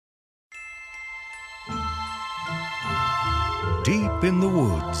Up in the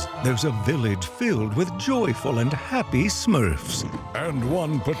woods, there's a village filled with joyful and happy Smurfs. And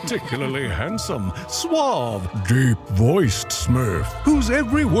one particularly handsome, suave, deep-voiced Smurf, whose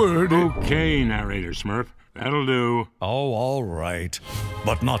every word... Okay, narrator Smurf. That'll do. Oh, all right.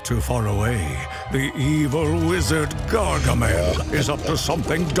 But not too far away. The evil wizard Gargamel is up to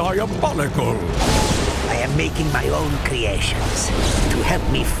something diabolical. I am making my own creations to help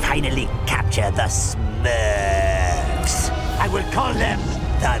me finally capture the Smurfs. I will call them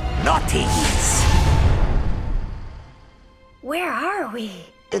the Naughties. Where are we?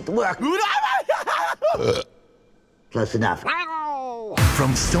 It worked. Close enough.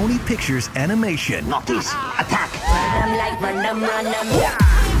 From Sony Pictures Animation. Naughties, attack!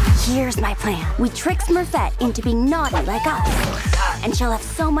 Here's my plan. We trick Smurfette into being naughty like us. And she'll have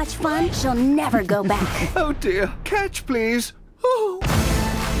so much fun, she'll never go back. Oh dear. Catch, please.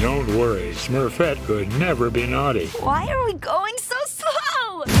 Don't worry, Smurfette could never be naughty. Why are we going so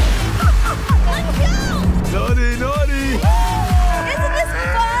slow? Let's go! Naughty, naughty! Isn't this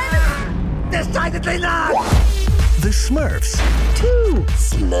fun? Decidedly not! The Smurfs. Two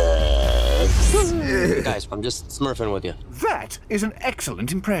Smurfs. Guys, I'm just smurfing with you. That is an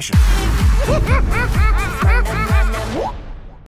excellent impression.